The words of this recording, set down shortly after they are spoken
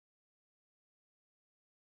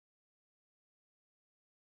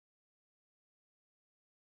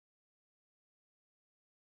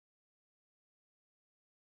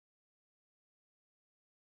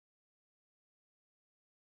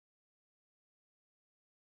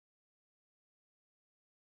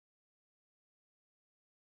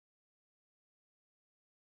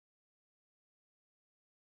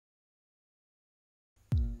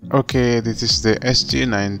Okay, this is the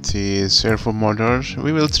SG90 servo motor.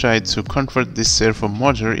 We will try to convert this servo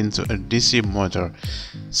motor into a DC motor,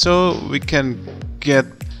 so we can get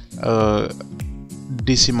a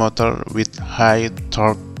DC motor with high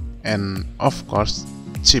torque and of course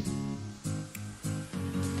cheap.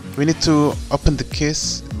 We need to open the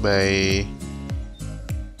case by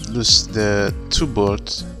loose the two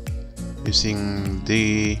bolts using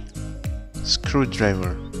the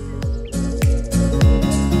screwdriver.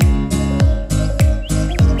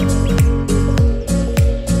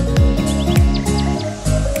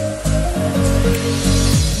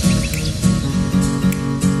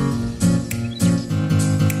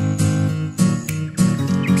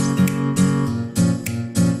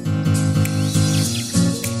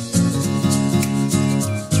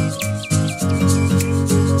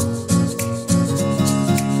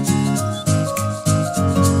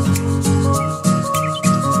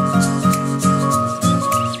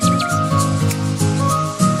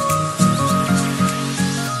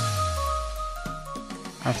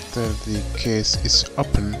 After the case is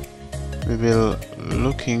open, we will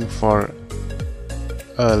looking for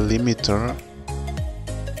a limiter.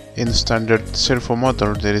 In standard servo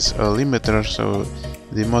motor there is a limiter, so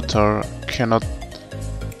the motor cannot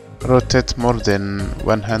rotate more than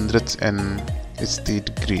 180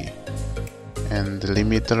 degrees, and the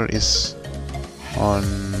limiter is on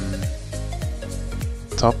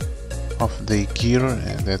top of the gear,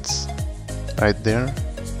 and that's right there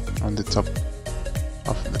on the top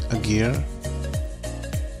of a gear.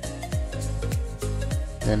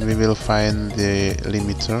 Then we will find the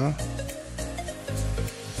limiter.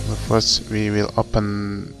 But first we will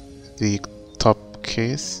open the top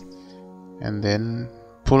case and then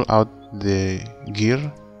pull out the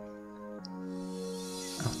gear.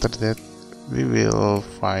 After that we will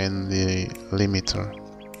find the limiter.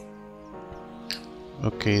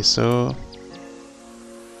 Okay, so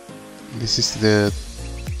this is the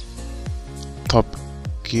top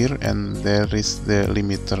gear and there is the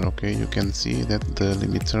limiter. Okay, you can see that the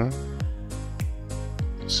limiter.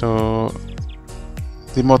 So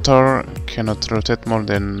the motor cannot rotate more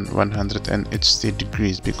than 180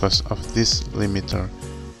 degrees because of this limiter.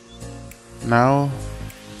 Now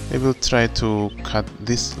we will try to cut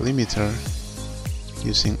this limiter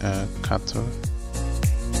using a cutter.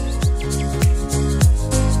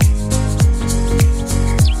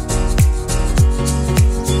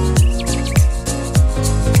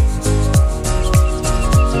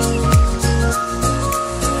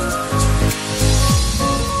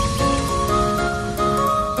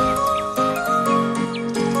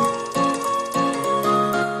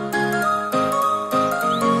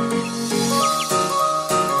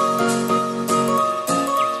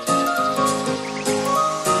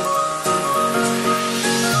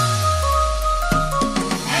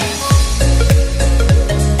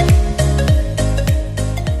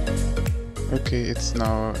 Okay, it's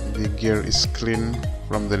now the gear is clean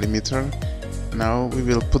from the limiter. Now we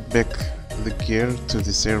will put back the gear to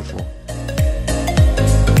the servo.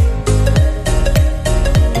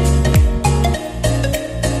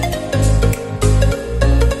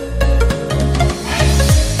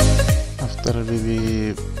 After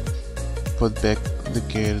we put back the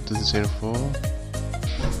gear to the servo,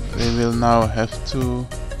 we will now have to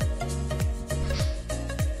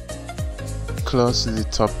close the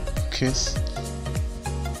top case.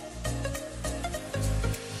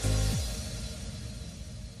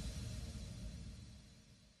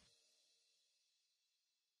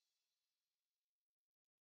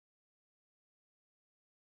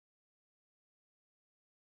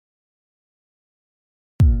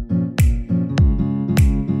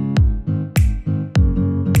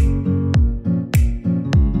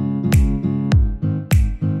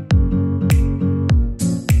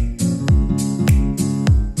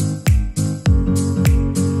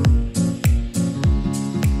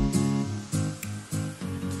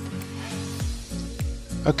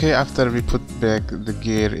 Okay, after we put back the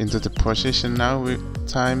gear into the position, now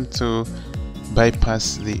time to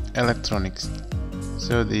bypass the electronics.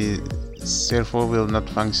 So the servo will not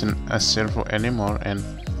function as servo anymore, and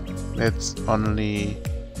let's only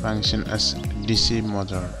function as DC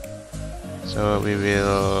motor. So we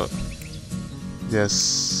will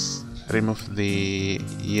just remove the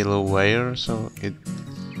yellow wire, so it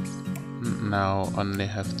now only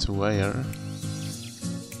have two wire.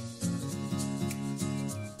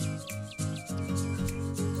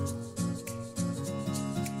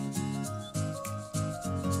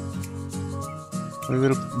 We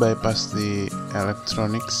will bypass the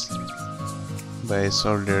electronics by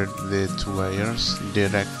solder the two wires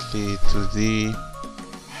directly to the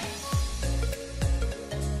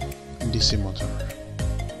DC motor.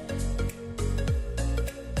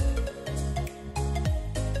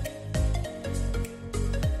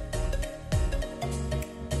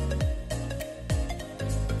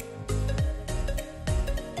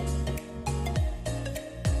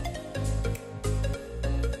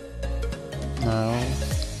 Now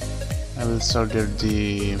I will solder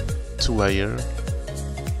the two wire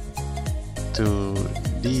to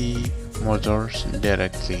the motors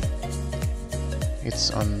directly.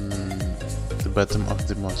 It's on the bottom of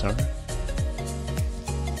the motor.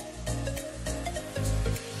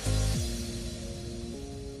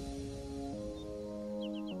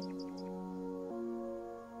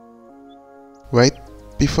 Wait,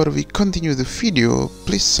 before we continue the video,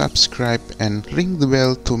 please subscribe and ring the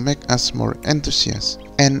bell to make us more enthusiastic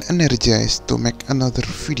and energized to make another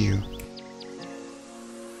video.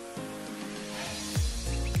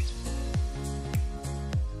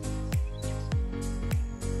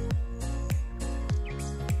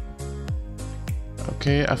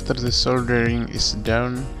 Okay, after the soldering is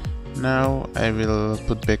done, now I will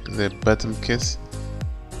put back the bottom case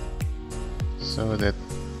so that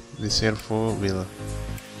the servo will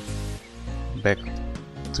back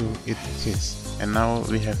to its case. And now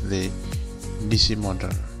we have the DC motor,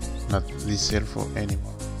 not the servo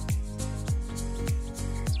anymore.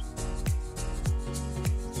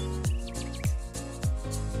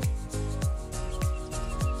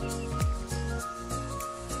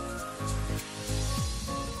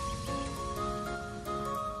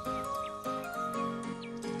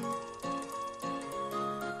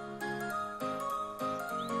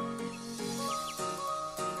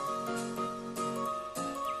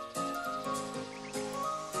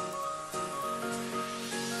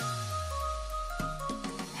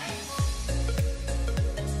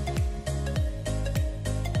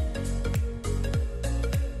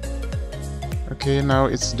 Okay, now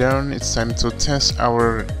it's done. It's time to test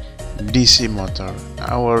our DC motor,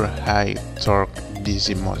 our high torque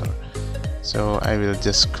DC motor. So I will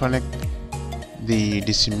just connect the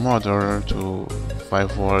DC motor to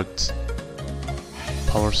 5-volt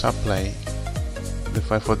power supply. The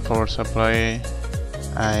 5-volt power supply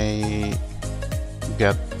I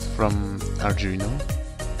got from Arduino.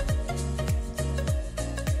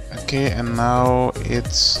 Okay, and now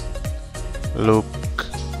it's look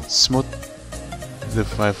smooth. The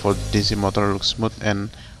 5-volt DC motor looks smooth,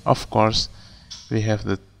 and of course we have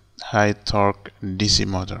the high torque DC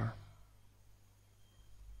motor.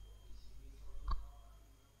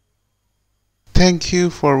 Thank you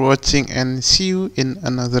for watching and see you in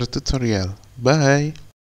another tutorial. Bye.